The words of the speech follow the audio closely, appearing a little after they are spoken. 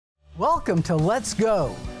Welcome to Let's Go,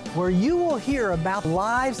 where you will hear about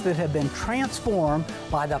lives that have been transformed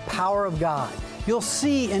by the power of God. You'll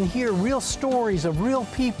see and hear real stories of real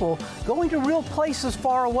people going to real places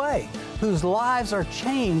far away, whose lives are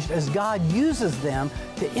changed as God uses them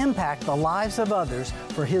to impact the lives of others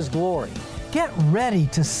for His glory. Get ready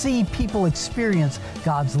to see people experience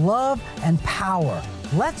God's love and power.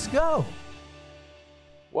 Let's go.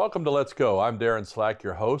 Welcome to Let's Go. I'm Darren Slack,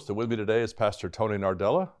 your host, and with me today is Pastor Tony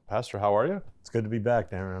Nardella. Pastor, how are you? It's good to be back,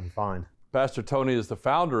 Darren. I'm fine. Pastor Tony is the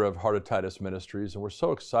founder of Heart of Titus Ministries, and we're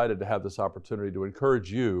so excited to have this opportunity to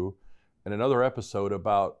encourage you in another episode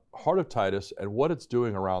about Heart of Titus and what it's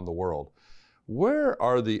doing around the world. Where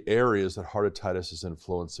are the areas that Heart of Titus is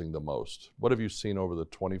influencing the most? What have you seen over the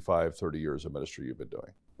 25, 30 years of ministry you've been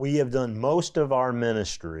doing? We have done most of our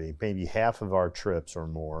ministry, maybe half of our trips or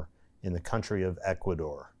more, in the country of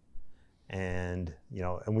Ecuador. And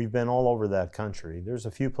we've been all over that country. There's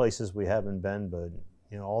a few places we haven't been, but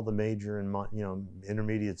all the major and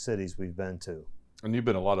intermediate cities we've been to. And you've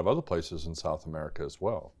been a lot of other places in South America as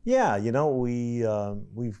well. Yeah,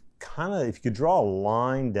 we've kind of, if you could draw a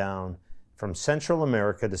line down from Central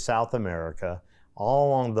America to South America, all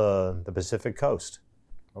along the Pacific coast.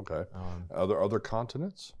 Okay. Other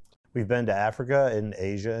continents? We've been to Africa and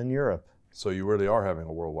Asia and Europe. So you really are having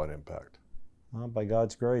a worldwide impact. By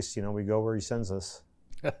God's grace, we go where He sends us.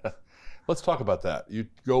 Let's talk about that. You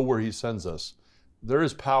go where He sends us. There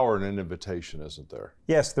is power in an invitation, isn't there?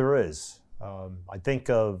 Yes, there is. I think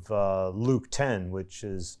of Luke 10, which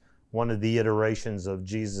is one of the iterations of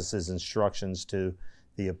Jesus' instructions to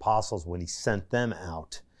the apostles when He sent them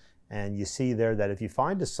out. And you see there that if you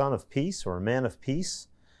find a son of peace or a man of peace,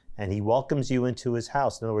 and he welcomes you into his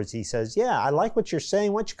house. In other words, he says, yeah, I like what you're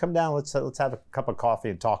saying. Why don't you come down? Let's have a cup of coffee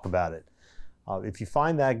and talk about it. If you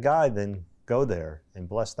find that guy, then go there and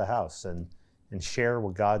bless the house and share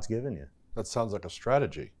what God's given you. That sounds like a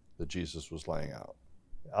strategy that Jesus was laying out.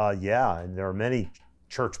 Yeah, and there are many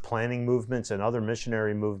church planning movements and other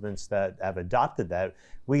missionary movements that have adopted that.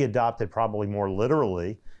 We adopted probably more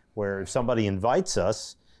literally, where if somebody invites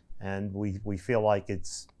us and we feel like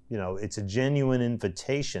it's a genuine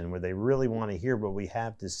invitation where they really want to hear what we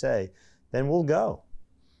have to say, then we'll go.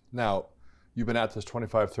 Now, you've been at this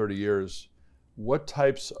 25, 30 years. What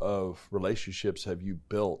types of relationships have you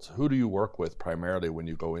built? Who do you work with primarily when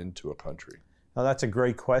you go into a country? Now, that's a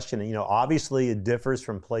great question. Obviously it differs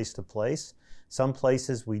from place to place. Some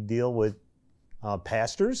places we deal with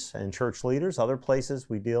pastors and church leaders. Other places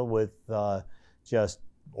we deal with just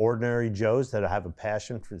ordinary Joes that have a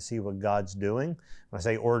passion to see what God's doing. When I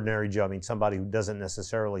say ordinary Joe, I mean somebody who doesn't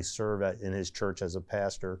necessarily serve in his church as a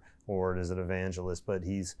pastor or as an evangelist, but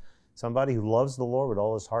he's somebody who loves the Lord with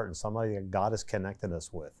all his heart and somebody that God has connected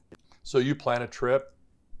us with. So you plan a trip.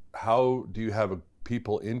 How do you have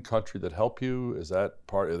people in country that help you?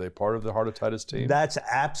 Are they part of the Heart of Titus team? That's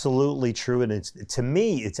absolutely true. And to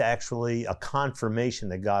me, it's actually a confirmation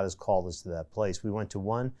that God has called us to that place. We went to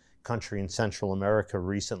one country in Central America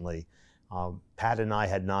recently. Pat and I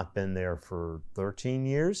had not been there for 13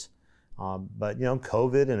 years. But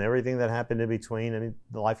COVID and everything that happened in between, and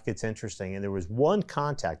life gets interesting. And there was one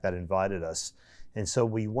contact that invited us. And so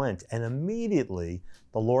we went, and immediately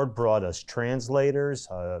the Lord brought us translators,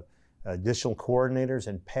 additional coordinators,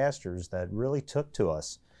 and pastors that really took to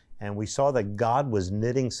us. And we saw that God was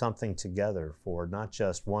knitting something together for not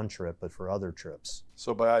just one trip, but for other trips.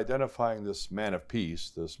 So by identifying this man of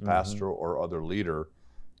peace, this pastor or other leader,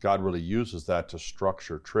 God really uses that to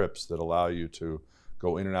structure trips that allow you to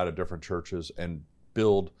go in and out of different churches and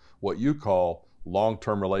build what you call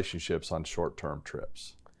long-term relationships on short-term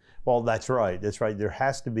trips. Well, that's right. That's right. There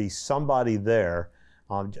has to be somebody there,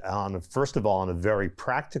 first of all, on a very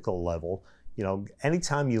practical level.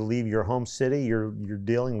 Anytime you leave your home city, you're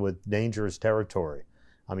dealing with dangerous territory.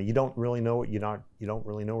 I mean, you don't really know you don't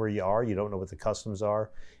really know where you are. You don't know what the customs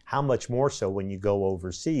are. How much more so when you go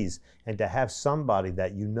overseas, and to have somebody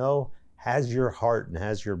that has your heart and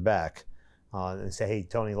has your back, and say, hey,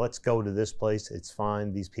 Tony, let's go to this place. It's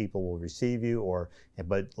fine. These people will receive you,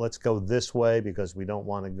 but let's go this way because we don't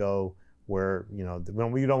want to go where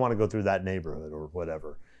we don't want to go through that neighborhood or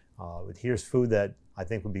whatever. But here's food that I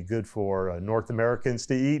think would be good for North Americans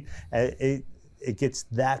to eat. It gets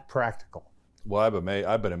that practical. Well,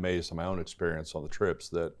 I've been amazed in my own experience on the trips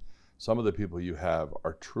that some of the people you have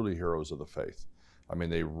are truly heroes of the faith. I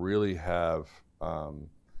mean, they really have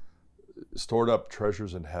stored up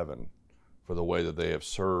treasures in heaven for the way that they have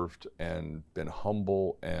served and been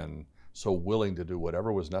humble and so willing to do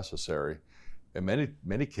whatever was necessary. In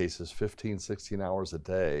many cases, 15, 16 hours a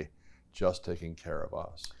day, just taking care of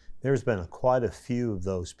us. There's been quite a few of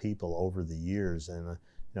those people over the years, and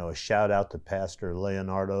A shout out to Pastor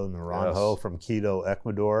Leonardo Naranjo from Quito,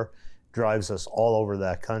 Ecuador. Drives us all over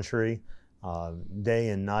that country, day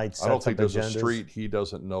and night. I don't think there's a street he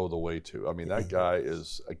doesn't know the way to. I mean, that guy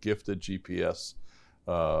is a gifted GPS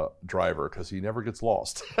driver because he never gets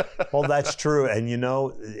lost. Well, that's true. And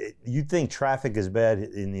you'd think traffic is bad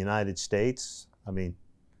in the United States. I mean,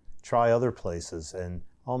 try other places. And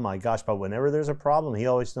oh my gosh, but whenever there's a problem, he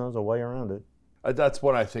always knows a way around it. That's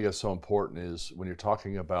what I think is so important is when you're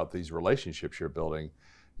talking about these relationships you're building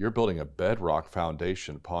a bedrock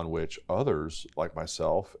foundation upon which others like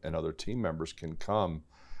myself and other team members can come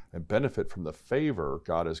and benefit from the favor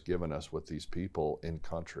God has given us with these people in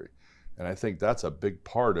country. And I think that's a big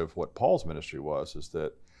part of what Paul's ministry was, is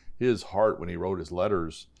that his heart, when he wrote his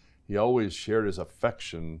letters, he always shared his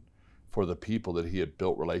affection for the people that he had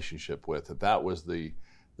built relationship with. That was the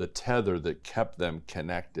tether that kept them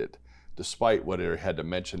connected, despite whether he had to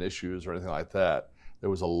mention issues or anything like that. There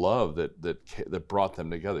was a love that brought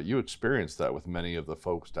them together. You experienced that with many of the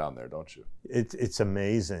folks down there, don't you? It's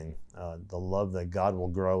amazing, the love that God will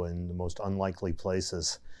grow in the most unlikely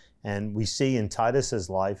places. And we see in Titus's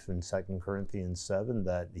life in 2 Corinthians 7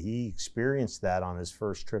 that he experienced that on his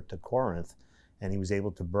first trip to Corinth. And he was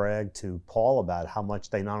able to brag to Paul about how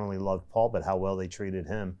much they not only loved Paul, but how well they treated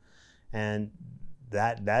him. And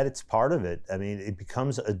that it's part of it. I mean, it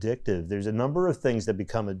becomes addictive. There's a number of things that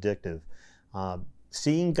become addictive.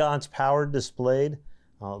 Seeing God's power displayed,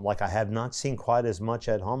 like I have not seen quite as much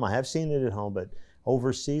at home. I have seen it at home, but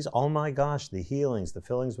overseas, oh my gosh, the healings, the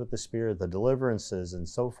fillings with the Spirit, the deliverances, and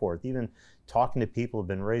so forth. Even talking to people who have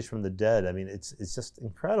been raised from the dead. I mean, it's just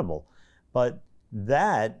incredible. But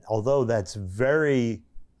that, although that's very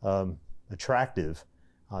attractive,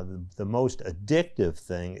 the most addictive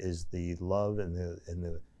thing is the love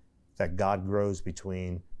and that God grows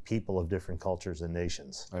between people of different cultures and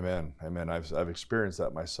nations. Amen. I've experienced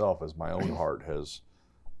that myself as my own heart has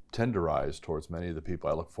tenderized towards many of the people.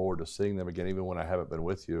 I look forward to seeing them again, even when I haven't been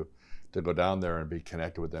with you, to go down there and be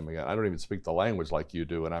connected with them again. I don't even speak the language like you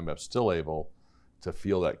do, and I'm still able to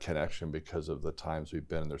feel that connection because of the times we've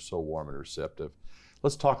been, and they're so warm and receptive.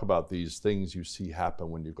 Let's talk about these things you see happen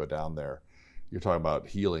when you go down there. You're talking about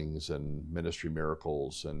healings and ministry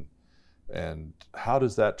miracles, and how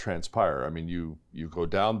does that transpire? I mean, you go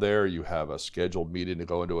down there, you have a scheduled meeting to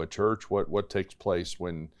go into a church. What takes place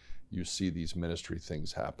when you see these ministry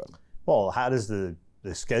things happen? Well, how does the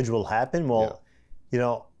schedule happen? Well,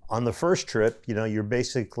 on the first trip, you're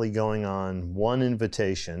basically going on one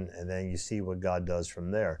invitation, and then you see what God does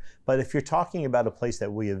from there. But if you're talking about a place that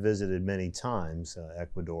we have visited many times,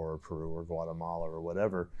 Ecuador or Peru or Guatemala or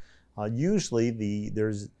whatever, usually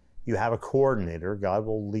you have a coordinator. God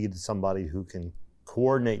will lead somebody who can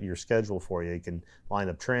coordinate your schedule for you. You can line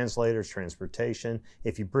up translators, transportation.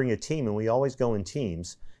 If you bring a team, and we always go in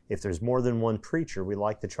teams, if there's more than one preacher, we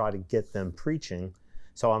like to try to get them preaching.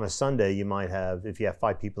 So on a Sunday, you might have, if you have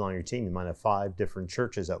 5 people on your team, you might have 5 different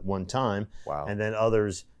churches at one time. Wow. And then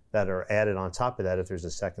others that are added on top of that if there's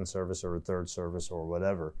a second service or a third service or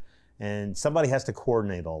whatever. And somebody has to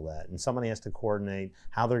coordinate all that. And somebody has to coordinate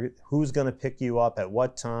who's going to pick you up at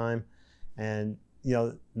what time. And,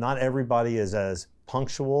 not everybody is as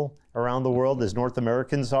punctual around the world as North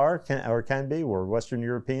Americans are, can be, or Western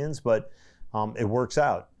Europeans, but it works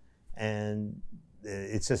out. And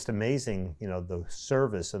it's just amazing, the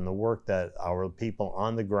service and the work that our people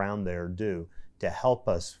on the ground there do to help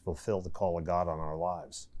us fulfill the call of God on our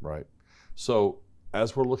lives. Right. So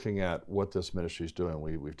as we're looking at what this ministry is doing,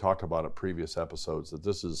 we've talked about in previous episodes that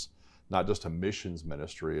this is not just a missions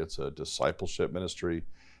ministry, it's a discipleship ministry,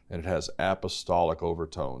 and it has apostolic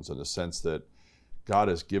overtones in the sense that God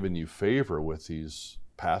has given you favor with these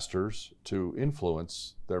pastors to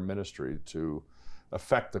influence their ministry, to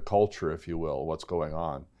affect the culture, if you will, what's going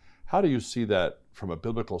on. How do you see that from a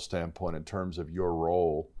biblical standpoint in terms of your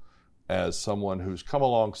role as someone who's come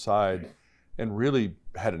alongside and really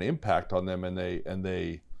had an impact on them, and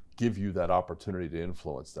they give you that opportunity to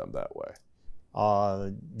influence them that way?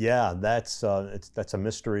 That's a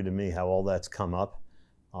mystery to me how all that's come up.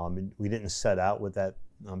 We didn't set out with that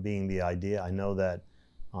being the idea. I know that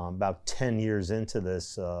about 10 years into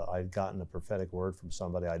this, I'd gotten a prophetic word from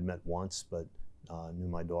somebody I'd met once, but knew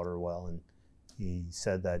my daughter well, and he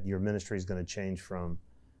said that your ministry is going to change from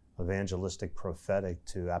evangelistic prophetic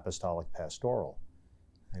to apostolic pastoral.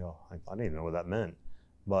 I go, I didn't even know what that meant.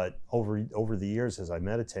 But over the years, as I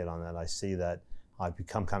meditate on that, I see that I've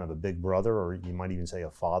become kind of a big brother, or you might even say a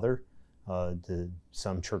father, to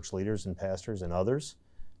some church leaders and pastors and others.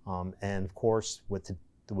 And of course, with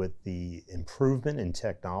the improvement in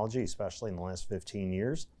technology, especially in the last 15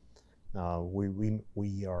 years,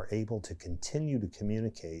 we are able to continue to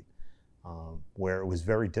communicate where it was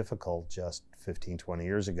very difficult just 15, 20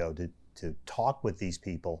 years ago to talk with these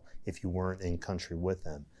people if you weren't in country with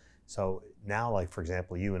them. So now, like for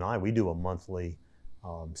example, you and I, we do a monthly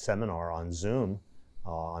seminar on Zoom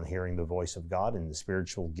on hearing the voice of God and the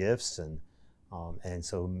spiritual gifts, and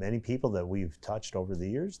so many people that we've touched over the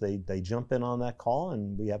years, they jump in on that call,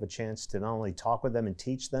 and we have a chance to not only talk with them and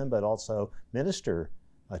teach them, but also minister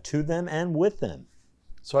to them and with them.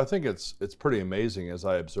 So I think it's pretty amazing, as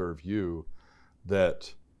I observe you,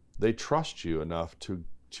 that they trust you enough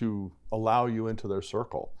to allow you into their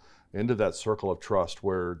circle, into that circle of trust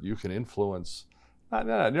where you can influence.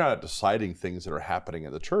 You're not deciding things that are happening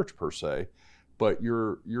in the church per se, but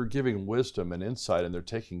you're giving wisdom and insight, and they're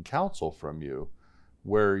taking counsel from you,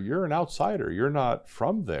 where you're an outsider. You're not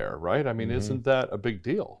from there, right? I mean, mm-hmm. Isn't that a big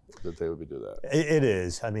deal that they would do that? It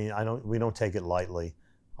is. I mean, we don't take it lightly.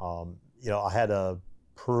 I had a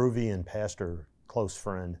Peruvian pastor, close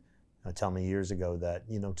friend, tell me years ago that,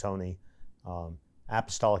 Tony,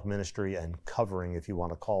 apostolic ministry and covering, if you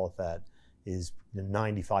want to call it that, is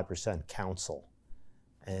 95% counsel.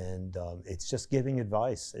 And it's just giving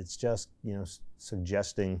advice. It's just,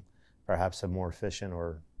 suggesting perhaps a more efficient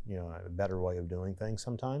or, a better way of doing things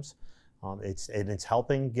sometimes. It's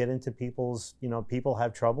helping get into people's, people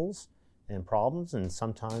have troubles and problems, and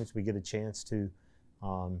sometimes we get a chance to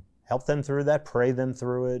help them through that, pray them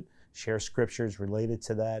through it, share scriptures related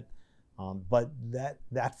to that. But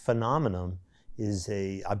that phenomenon is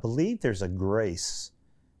I believe there's a grace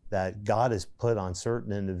that God has put on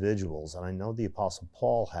certain individuals, and I know the Apostle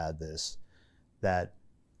Paul had this, that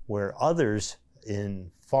where others in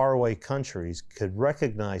faraway countries could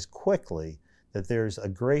recognize quickly that there's a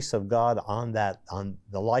grace of God on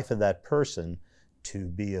the life of that person to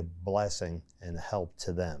be a blessing and help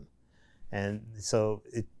to them. And so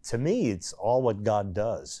to me, it's all what God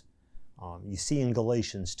does. You see in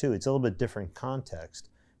Galatians 2, it's a little bit different context,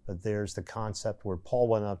 but there's the concept where Paul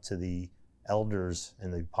went up to the elders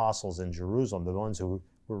and the apostles in Jerusalem, the ones who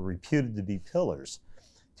were reputed to be pillars,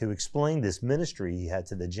 to explain this ministry he had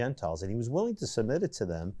to the Gentiles. And he was willing to submit it to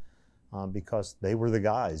them because they were the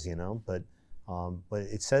guys, But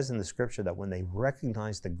it says in the scripture that when they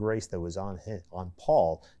recognized the grace that was on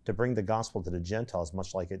Paul to bring the gospel to the Gentiles,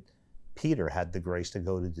 much like Peter had the grace to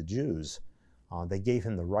go to the Jews, they gave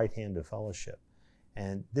him the right hand of fellowship.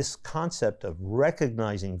 And this concept of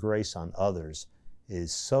recognizing grace on others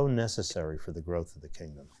is so necessary for the growth of the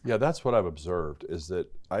kingdom. Yeah, that's what I've observed, is that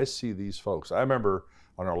I see these folks. I remember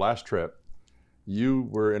on our last trip, you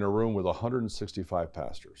were in a room with 165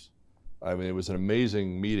 pastors. I mean, it was an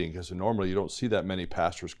amazing meeting, because normally you don't see that many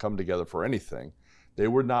pastors come together for anything. They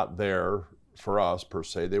were not there for us per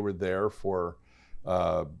se. They were there for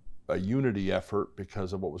a unity effort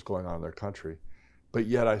because of what was going on in their country. But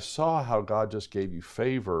yet I saw how God just gave you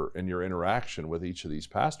favor in your interaction with each of these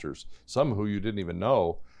pastors, some who you didn't even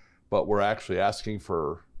know, but were actually asking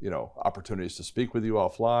for, opportunities to speak with you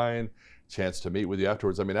offline, chance to meet with you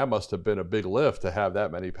afterwards. I mean, that must have been a big lift to have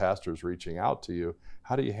that many pastors reaching out to you.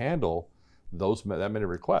 How do you handle that many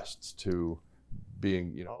requests to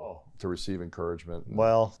being, to receive encouragement?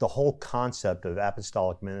 Well, the whole concept of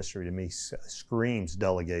apostolic ministry to me screams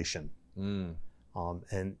delegation.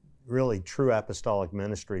 And really, true apostolic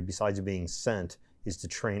ministry, besides being sent, is to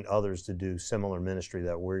train others to do similar ministry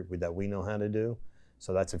that we know how to do.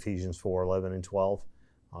 So that's Ephesians 4:11 and 12,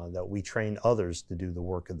 that we train others to do the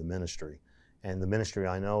work of the ministry. And the ministry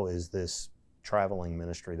I know is this traveling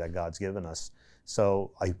ministry that God's given us.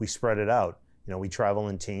 So we spread it out. We travel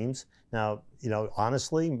in teams. Now,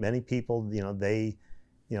 honestly, many people, they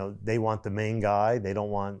want the main guy. They don't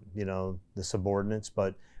want, the subordinates.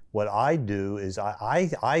 But what I do is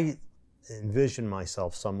I envision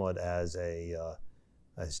myself somewhat as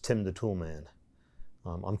Tim the Tool Man.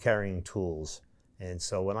 I'm carrying tools. And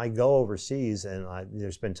so when I go overseas, and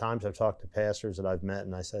there's been times I've talked to pastors that I've met,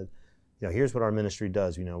 and I said, here's what our ministry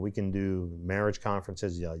does. We can do marriage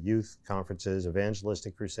conferences, youth conferences,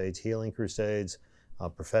 evangelistic crusades, healing crusades,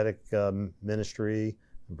 prophetic ministry,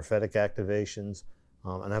 and prophetic activations.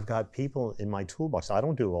 And I've got people in my toolbox. I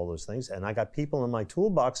don't do all those things. And I got people in my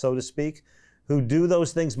toolbox, so to speak, who do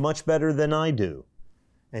those things much better than I do.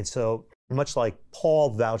 And so much like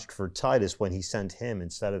Paul vouched for Titus when he sent him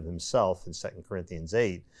instead of himself in 2 Corinthians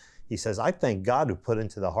 8, he says, I thank God who put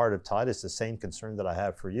into the heart of Titus the same concern that I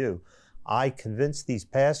have for you. I convince these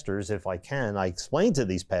pastors, if I can, I explain to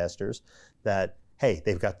these pastors that, hey,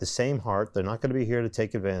 they've got the same heart. They're not going to be here to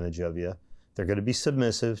take advantage of you. They're going to be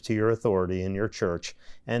submissive to your authority in your church.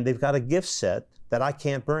 And they've got a gift set that I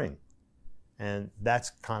can't bring. And that's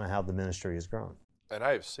kind of how the ministry has grown. And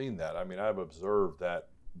I have seen that. I mean, I've observed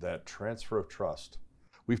that transfer of trust.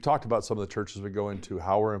 We've talked about some of the churches we go into,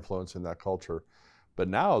 how we're influencing that culture. But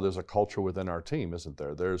now there's a culture within our team, isn't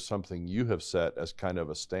there? There's something you have set as kind of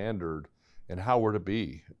a standard in how we're to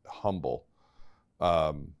be humble,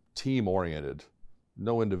 team-oriented.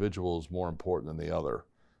 No individual is more important than the other.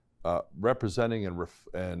 Representing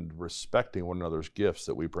and respecting one another's gifts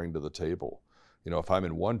that we bring to the table. You know, if I'm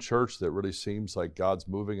in one church that really seems like God's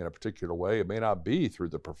moving in a particular way, it may not be through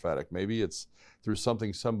the prophetic. Maybe it's through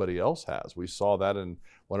something somebody else has. We saw that in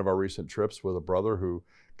one of our recent trips with a brother who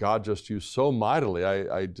God just used so mightily.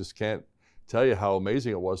 I just can't tell you how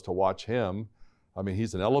amazing it was to watch him. I mean,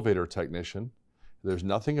 he's an elevator technician. There's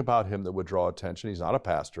nothing about him that would draw attention. He's not a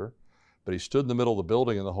pastor, but he stood in the middle of the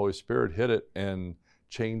building and the Holy Spirit hit it and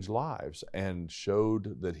changed lives and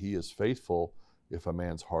showed that he is faithful if a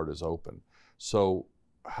man's heart is open. So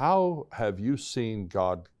how have you seen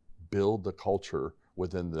God build the culture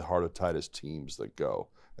within the Heart of Titus teams that go?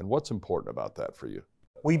 And what's important about that for you?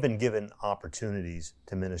 We've been given opportunities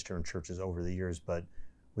to minister in churches over the years, but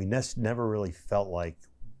we never really felt like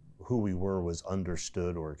who we were was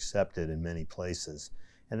understood or accepted in many places.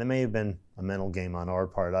 And there may have been a mental game on our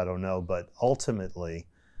part, I don't know, but ultimately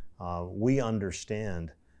we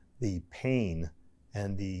understand the pain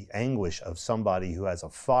and the anguish of somebody who has a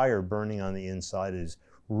fire burning on the inside, is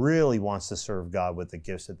really wants to serve God with the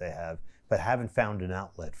gifts that they have, but haven't found an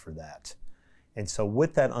outlet for that. And so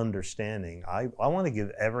with that understanding, I want to give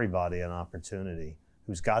everybody an opportunity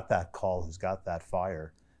who's got that call, who's got that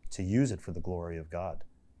fire, to use it for the glory of God.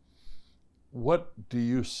 What do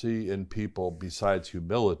you see in people besides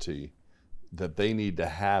humility that they need to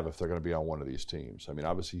have if they're going to be on one of these teams? I mean,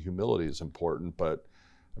 obviously humility is important, but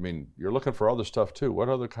I mean, you're looking for other stuff too. What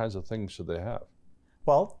other kinds of things should they have?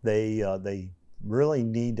 Well, they really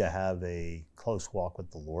need to have a close walk with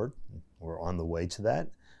the Lord. We're on the way to that.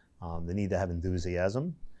 They need to have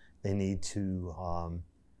enthusiasm. They need to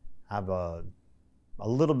have a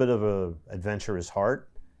little bit of an adventurous heart,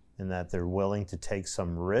 in that they're willing to take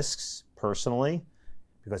some risks personally.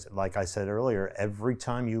 Because like I said earlier, every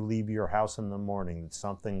time you leave your house in the morning,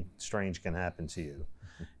 something strange can happen to you.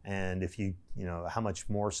 And if you know, how much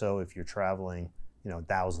more so if you're traveling,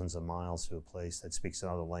 thousands of miles to a place that speaks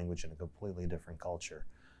another language in a completely different culture.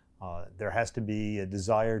 There has to be a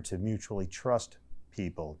desire to mutually trust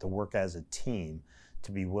people, to work as a team,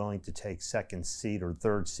 to be willing to take second seat or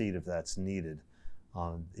third seat if that's needed.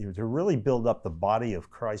 To really build up the body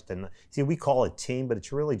of Christ. And see, we call it team, but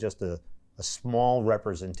it's really just a small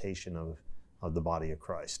representation of the body of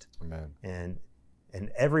Christ. Amen. And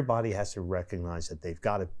everybody has to recognize that they've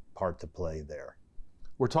got a part to play there.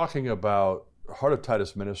 We're talking about Heart of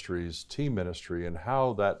Titus Ministries, team ministry, and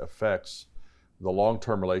how that affects the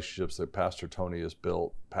long-term relationships that Pastor Tony has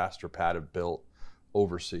built, Pastor Pat have built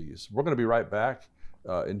overseas. We're going to be right back.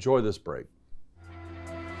 Enjoy this break.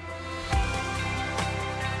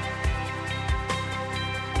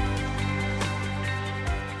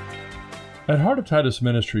 At Heart of Titus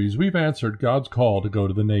Ministries, we've answered God's call to go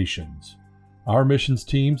to the nations. Our missions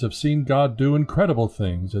teams have seen God do incredible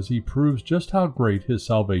things as He proves just how great His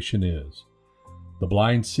salvation is. The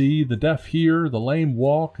blind see, the deaf hear, the lame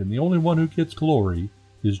walk, and the only one who gets glory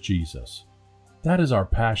is Jesus. That is our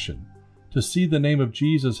passion, to see the name of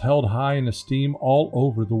Jesus held high in esteem all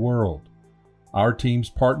over the world. Our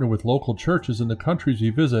teams partner with local churches in the countries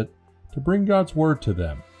we visit to bring God's Word to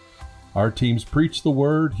them. Our teams preach the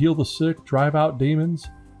Word, heal the sick, drive out demons,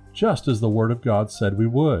 just as the Word of God said we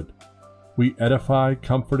would. We edify,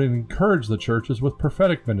 comfort, and encourage the churches with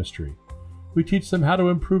prophetic ministry. We teach them how to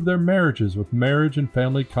improve their marriages with marriage and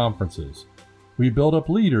family conferences. We build up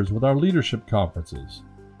leaders with our leadership conferences.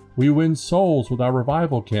 We win souls with our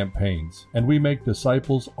revival campaigns, and we make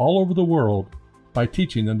disciples all over the world by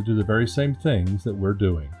teaching them to do the very same things that we're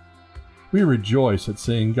doing. We rejoice at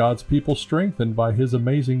seeing God's people strengthened by His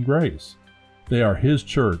amazing grace. They are His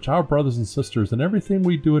church, our brothers and sisters, and everything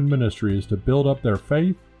we do in ministry is to build up their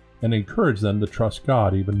faith and encourage them to trust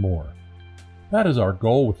God even more. That is our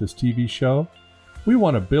goal with this TV show. We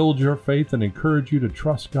want to build your faith and encourage you to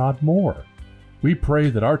trust God more. We pray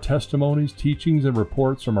that our testimonies, teachings, and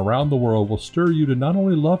reports from around the world will stir you to not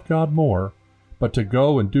only love God more, but to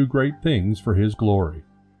go and do great things for His glory.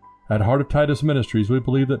 At Heart of Titus Ministries, we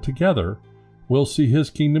believe that together we'll see His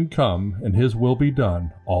kingdom come and His will be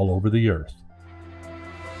done all over the earth.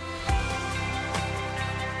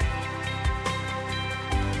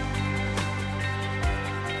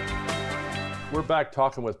 We're back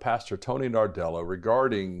talking with Pastor Tony Nardella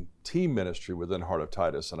regarding team ministry within Heart of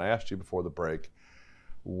Titus. And I asked you before the break,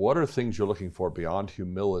 what are things you're looking for beyond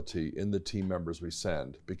humility in the team members we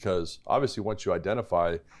send? Because obviously once you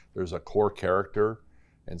identify there's a core character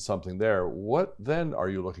and something there, what then are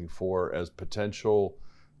you looking for as potential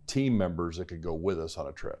team members that could go with us on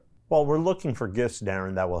a trip? Well, we're looking for gifts,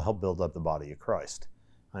 Darren, that will help build up the body of Christ.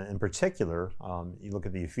 In particular, you look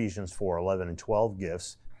at the Ephesians 4:11 and 12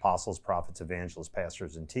 gifts, apostles, prophets, evangelists,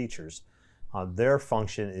 pastors, and teachers. Their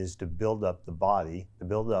function is to build up the body, to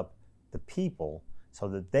build up the people so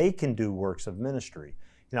that they can do works of ministry.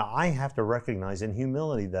 I have to recognize in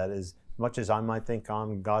humility that as much as I might think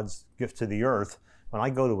I'm God's gift to the earth, when I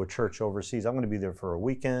go to a church overseas, I'm going to be there for a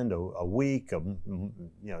weekend, a week,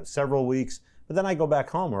 several weeks, but then I go back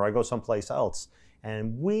home or I go someplace else.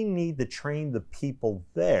 And we need to train the people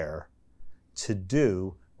there to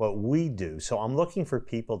do what we do. So I'm looking for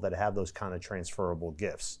people that have those kind of transferable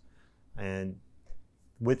gifts and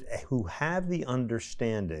who have the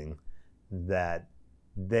understanding that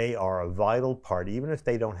they are a vital part, even if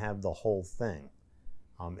they don't have the whole thing.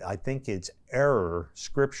 I think it's error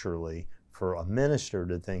scripturally for a minister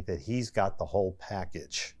to think that he's got the whole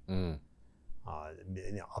package.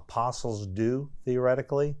 Apostles do,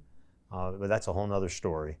 theoretically, but that's a whole nother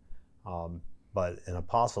story. But an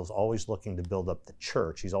apostle is always looking to build up the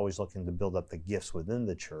church. He's always looking to build up the gifts within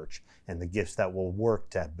the church and the gifts that will work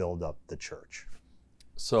to build up the church.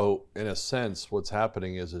 So in a sense, what's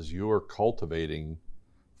happening is you're cultivating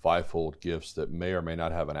fivefold gifts that may or may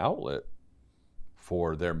not have an outlet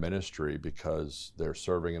for their ministry because they're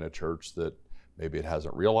serving in a church that maybe it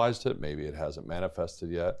hasn't realized it, maybe it hasn't manifested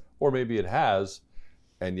yet, or maybe it has,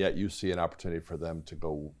 and yet you see an opportunity for them to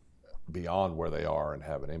go beyond where they are and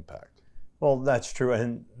have an impact. Well, that's true.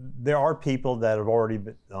 And there are people that have already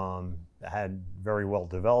had very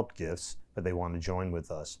well-developed gifts, but they want to join with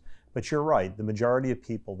us. But you're right, the majority of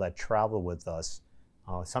people that travel with us,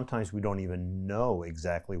 sometimes we don't even know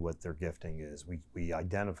exactly what their gifting is. We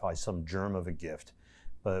identify some germ of a gift,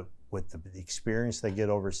 but with the experience they get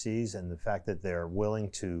overseas and the fact that they're willing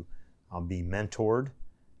to be mentored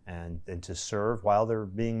and to serve while they're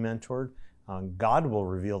being mentored, God will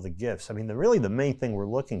reveal the gifts. I mean, really the main thing we're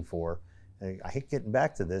looking for, I hate getting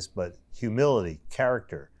back to this, but humility,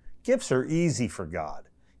 character. Gifts are easy for God.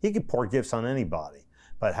 He can pour gifts on anybody.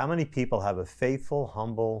 But how many people have a faithful,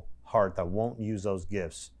 humble heart that won't use those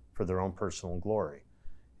gifts for their own personal glory?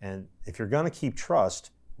 And if you're going to keep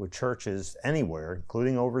trust with churches anywhere,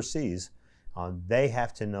 including overseas, they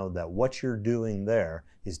have to know that what you're doing there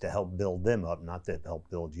is to help build them up, not to help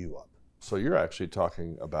build you up. So you're actually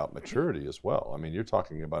talking about maturity as well. I mean, you're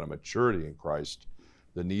talking about a maturity in Christ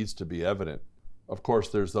that needs to be evident. Of course,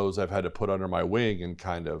 there's those I've had to put under my wing and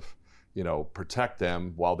kind of, protect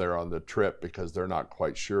them while they're on the trip because they're not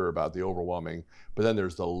quite sure about the overwhelming. But then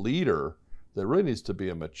there's the leader that really needs to be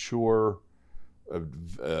a mature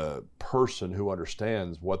person who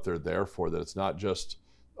understands what they're there for, that it's not just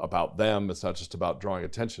about them, it's not just about drawing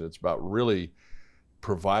attention, it's about really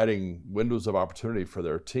providing windows of opportunity for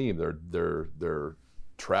their team, their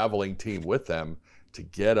traveling team with them to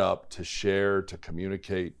get up, to share, to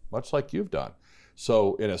communicate, much like you've done.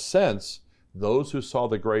 So in a sense, those who saw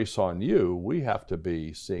the grace on you, we have to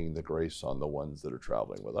be seeing the grace on the ones that are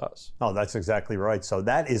traveling with us. Oh, that's exactly right. So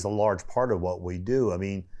that is a large part of what we do. I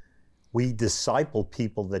mean, we disciple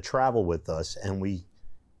people that travel with us and we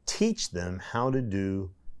teach them how to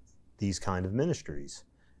do these kind of ministries.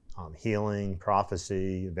 Healing,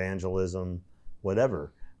 prophecy, evangelism,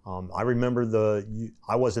 whatever. I remember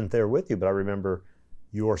I wasn't there with you, but I remember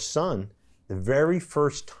your son, the very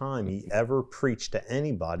first time he ever preached to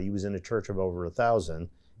anybody, he was in a church of over 1,000,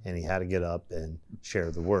 and he had to get up and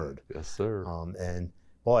share the word. Yes, sir. And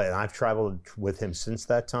I've traveled with him since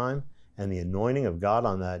that time, and the anointing of God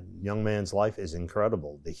on that young man's life is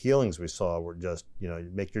incredible. The healings we saw were just,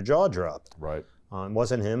 make your jaw drop. Right. It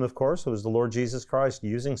wasn't him, of course. It was the Lord Jesus Christ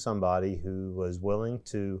using somebody who was willing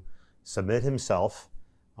to submit himself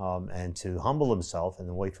and to humble himself and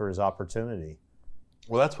then wait for his opportunity.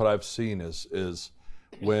 Well, that's what I've seen is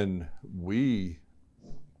when we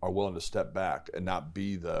are willing to step back and not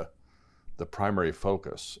be the primary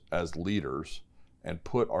focus as leaders and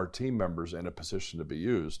put our team members in a position to be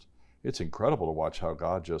used. It's incredible to watch how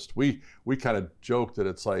God we kind of joke that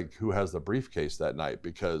it's like who has the briefcase that night,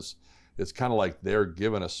 because it's kind of like they're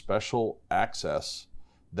given a special access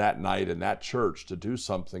that night in that church to do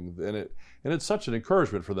something, and it's such an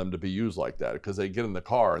encouragement for them to be used like that, because they get in the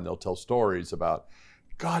car and they'll tell stories about,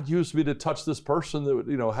 God used me to touch this person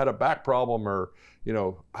that had a back problem, or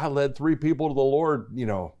I led 3 people to the Lord,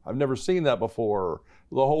 I've never seen that before.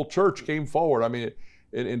 The whole church came forward. I mean,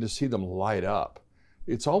 and to see them light up,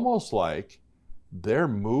 it's almost like they're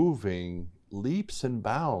moving leaps and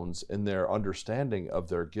bounds in their understanding of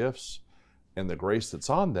their gifts and the grace that's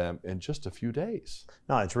on them in just a few days.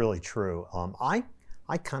 No, it's really true. I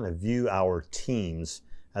kind of view our teams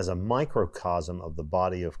as a microcosm of the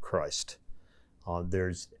body of Christ.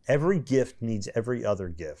 There's every gift needs every other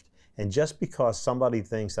gift. And just because somebody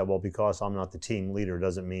thinks that, well, because I'm not the team leader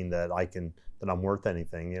doesn't mean that I'm worth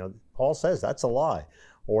anything. You know, Paul says that's a lie.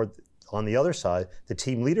 Or on the other side, the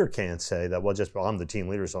team leader can't say that, well, I'm the team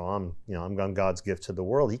leader, so I'm God's gift to the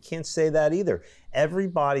world. He can't say that either.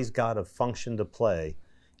 Everybody's got a function to play.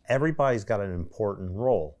 Everybody's got an important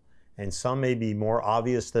role. And some may be more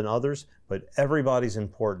obvious than others, but everybody's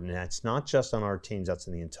important. And that's not just on our teams, that's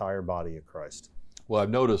in the entire body of Christ. Well, I've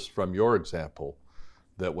noticed from your example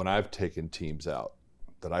that when I've taken teams out,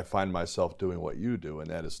 that I find myself doing what you do, and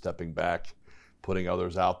that is stepping back, putting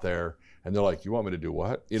others out there, and they're like, you want me to do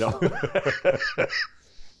what? You know,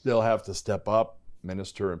 they'll have to step up,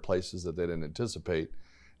 minister in places that they didn't anticipate,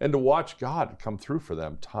 and to watch God come through for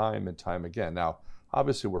them time and time again. Now,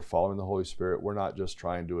 obviously, we're following the Holy Spirit. We're not just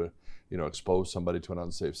trying to, expose somebody to an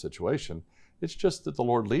unsafe situation. It's just that the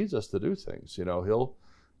Lord leads us to do things.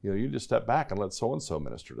 You just step back and let so-and-so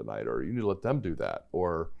minister tonight, or you need to let them do that,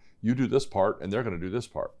 or you do this part and they're going to do this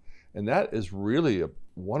part. And that is really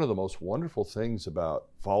one of the most wonderful things about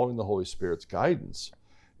following the Holy Spirit's guidance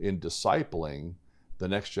in discipling the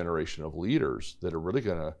next generation of leaders that are really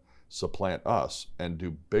going to supplant us and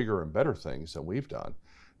do bigger and better things than we've done.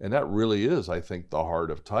 And that really is, I think, the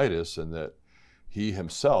heart of Titus, in that he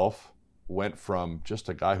himself went from just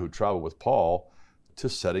a guy who traveled with Paul to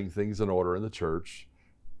setting things in order in the church,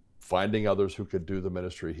 finding others who could do the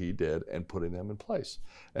ministry he did, and putting them in place.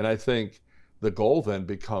 And I think the goal then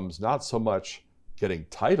becomes not so much getting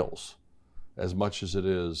titles as much as it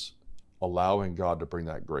is allowing God to bring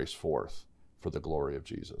that grace forth for the glory of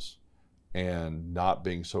Jesus, and not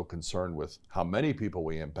being so concerned with how many people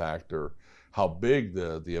we impact or how big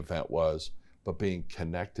the event was, but being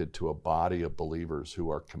connected to a body of believers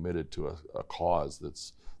who are committed to a cause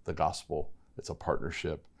that's the gospel. It's a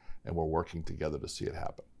partnership, and we're working together to see it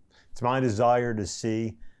happen. It's my desire to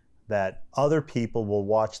see that other people will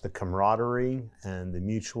watch the camaraderie and the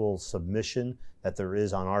mutual submission that there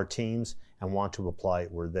is on our teams and want to apply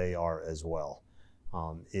it where they are as well.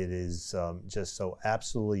 It is just so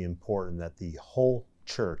absolutely important that the whole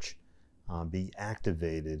church be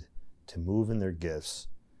activated to move in their gifts,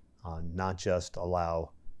 not just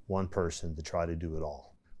allow one person to try to do it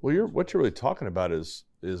all. Well, what you're really talking about is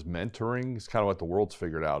mentoring. It's kind of what the world's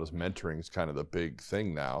figured out, is mentoring is kind of the big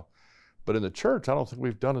thing now. But in the church, I don't think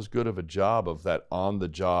we've done as good of a job of that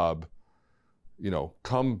on-the-job,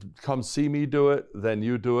 come see me do it, then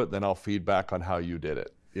you do it, then I'll feedback on how you did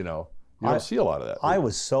it. You don't see a lot of that. I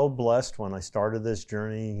was so blessed when I started this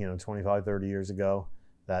journey, 25, 30 years ago,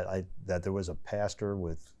 that there was a pastor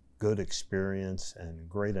with good experience and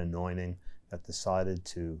great anointing that decided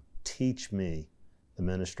to teach me the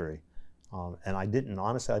ministry. And I didn't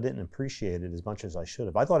appreciate it as much as I should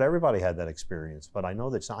have. I thought everybody had that experience, but I know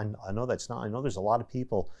that's not. I know there's a lot of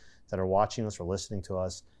people that are watching us or listening to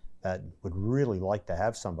us that would really like to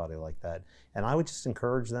have somebody like that. And I would just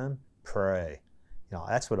encourage them, pray.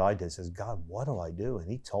 That's what I did. Says, God, what do I do? And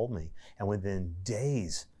he told me. And within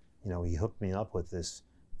days, he hooked me up with this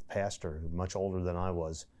pastor, much older than I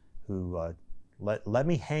was, who let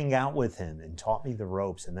me hang out with him and taught me the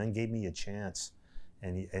ropes, and then gave me a chance.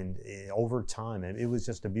 And over time, and it was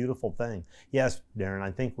just a beautiful thing. Yes, Darren,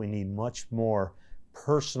 I think we need much more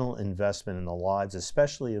personal investment in the lives,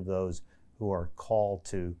 especially of those who are called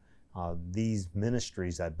to these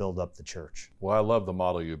ministries that build up the church. Well, I love the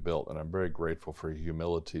model you built, and I'm very grateful for your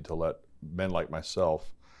humility to let men like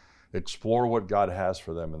myself explore what God has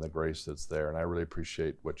for them and the grace that's there. And I really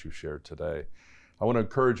appreciate what you shared today. I want to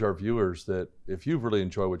encourage our viewers that if you've really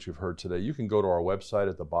enjoyed what you've heard today, you can go to our website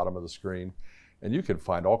at the bottom of the screen, and you can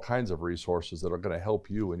find all kinds of resources that are going to help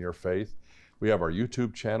you in your faith. We have our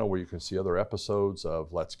YouTube channel where you can see other episodes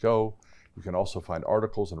of Let's Go. You can also find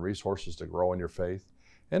articles and resources to grow in your faith.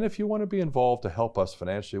 And if you want to be involved to help us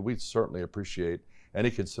financially, we'd certainly appreciate any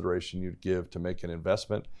consideration you'd give to make an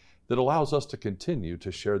investment that allows us to continue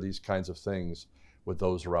to share these kinds of things with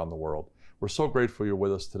those around the world. We're so grateful you're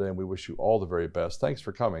with us today, and we wish you all the very best. Thanks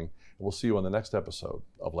for coming, and we'll see you on the next episode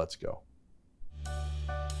of Let's Go.